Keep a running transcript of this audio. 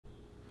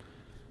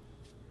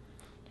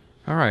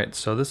Alright,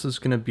 so this is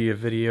going to be a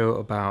video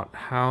about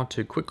how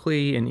to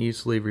quickly and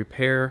easily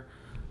repair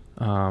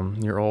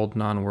your old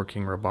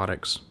non-working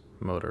Robotix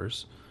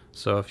motors.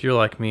 So if you're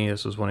like me,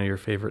 this was one of your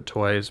favorite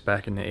toys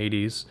back in the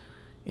 80s,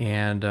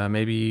 and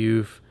maybe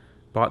you've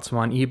bought some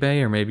on eBay,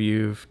 or maybe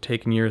you've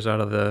taken yours out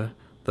of the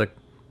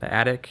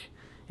attic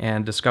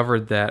and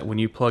discovered that when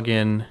you plug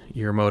in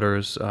your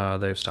motors,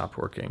 they've stopped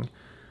working.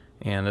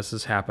 And this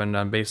has happened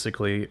on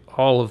basically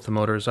all of the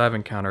motors I've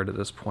encountered at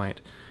this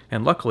point.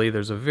 And luckily,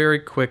 there's a very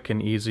quick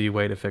and easy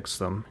way to fix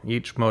them.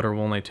 Each motor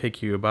will only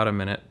take you about a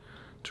minute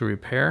to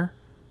repair,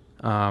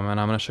 and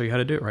I'm going to show you how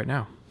to do it right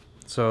now.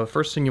 So the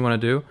first thing you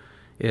want to do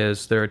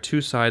is there are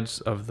two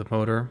sides of the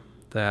motor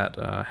that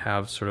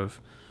have sort of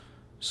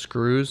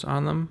screws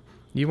on them.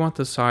 You want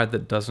the side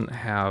that doesn't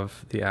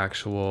have the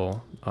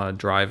actual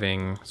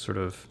driving sort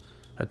of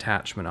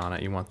attachment on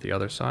it. You want the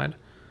other side.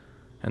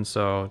 And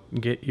so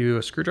get you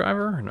a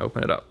screwdriver and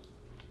open it up.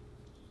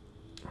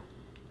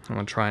 I'm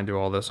going to try and do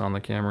all this on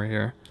the camera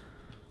here,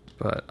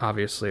 but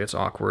obviously it's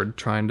awkward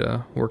trying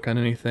to work on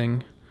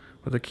anything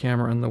with the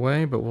camera in the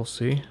way, but we'll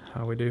see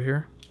how we do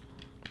here.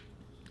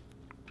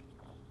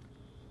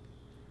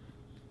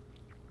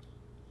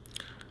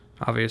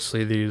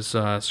 Obviously these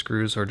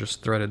screws are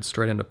just threaded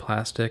straight into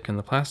plastic, and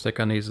the plastic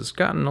on these has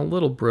gotten a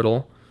little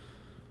brittle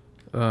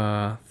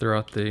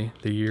throughout the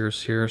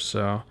years here,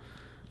 so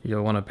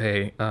you'll want to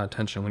pay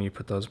attention when you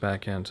put those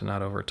back in to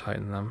not over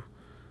tighten them.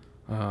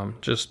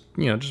 Just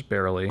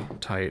barely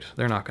tight.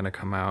 They're not going to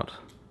come out.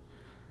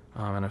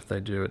 And if they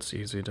do, it's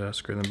easy to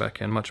screw them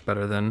back in. Much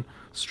better than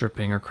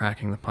stripping or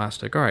cracking the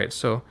plastic. Alright,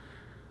 so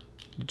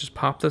you just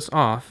pop this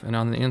off, and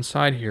on the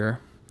inside here,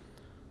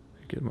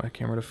 get my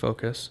camera to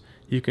focus,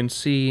 you can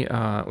see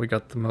we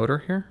got the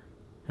motor here,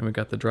 and we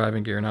got the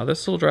driving gear. Now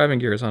this little driving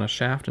gear is on a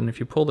shaft, and if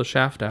you pull the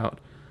shaft out,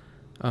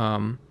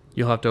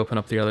 you'll have to open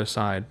up the other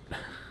side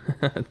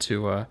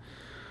to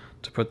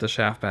put the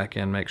shaft back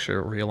in, make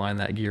sure realign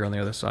that gear on the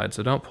other side.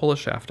 So don't pull the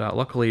shaft out.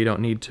 Luckily you don't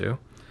need to.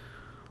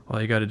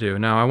 All you got to do.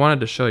 Now I wanted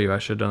to show you, I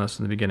should have done this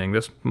in the beginning.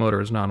 This motor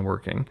is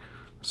non-working.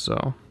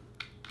 So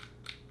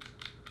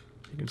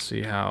you can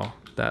see how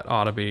that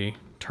ought to be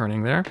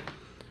turning there.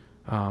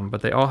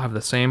 But they all have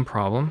the same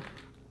problem.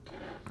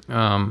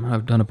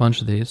 I've done a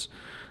bunch of these.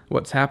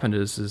 What's happened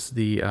is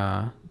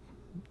the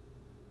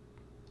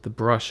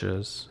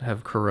brushes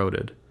have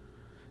corroded.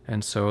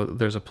 And so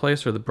there's a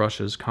place where the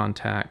brushes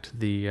contact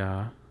the,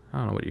 I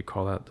don't know what you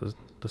call that,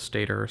 the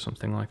stator or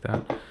something like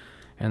that.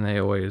 And they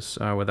always,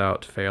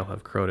 without fail,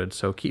 have corroded.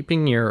 So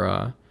keeping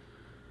your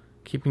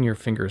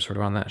fingers sort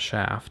of on that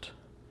shaft,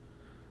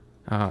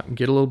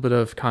 get a little bit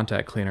of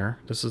contact cleaner.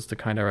 This is the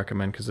kind I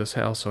recommend because this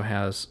also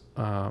has,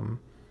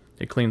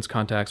 it cleans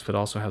contacts but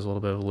also has a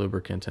little bit of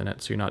lubricant in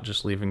it. So you're not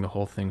just leaving the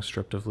whole thing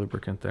stripped of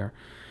lubricant there.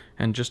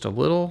 And just a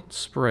little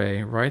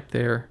spray right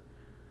there.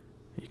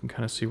 You can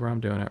kind of see where I'm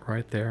doing it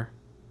right there.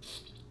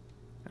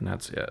 And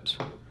that's it.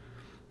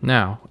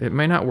 Now, it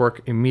may not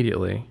work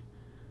immediately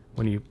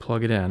when you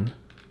plug it in.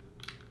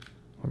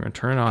 We're going to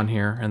turn it on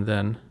here and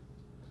then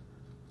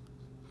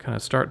kind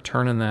of start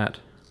turning that.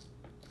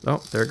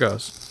 Oh, there it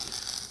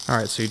goes.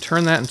 Alright, so you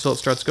turn that until it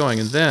starts going,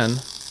 and then,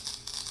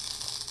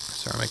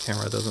 sorry, my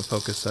camera doesn't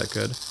focus that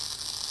good.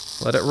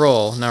 Let it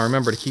roll. Now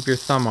remember to keep your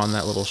thumb on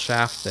that little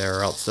shaft there,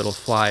 or else it'll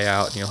fly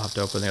out and you'll have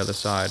to open the other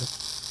side.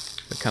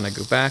 But kind of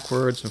go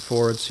backwards and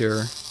forwards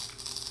here.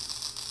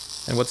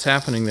 And what's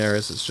happening there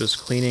is it's just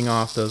cleaning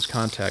off those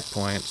contact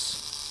points.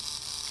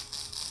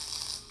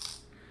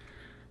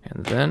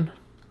 And then,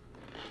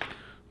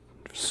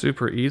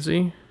 super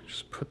easy,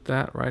 just put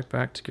that right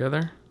back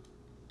together.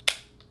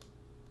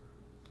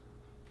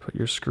 Put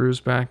your screws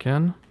back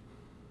in.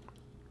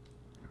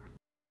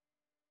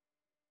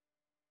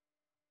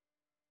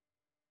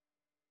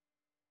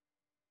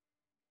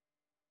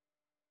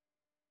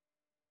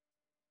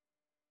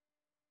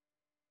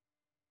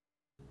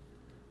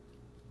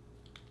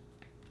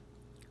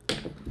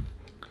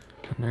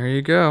 And there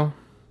you go.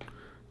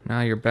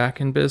 Now you're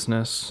back in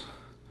business.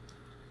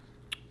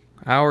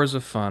 Hours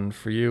of fun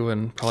for you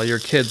and probably your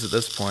kids at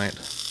this point.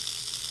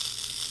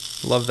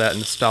 Love that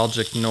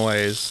nostalgic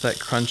noise, that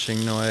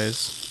crunching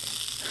noise.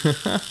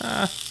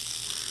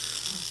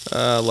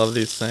 Love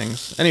these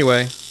things.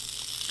 Anyway,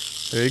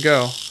 there you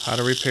go. How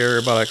to repair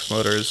your Robotix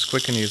motors,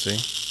 quick and easy.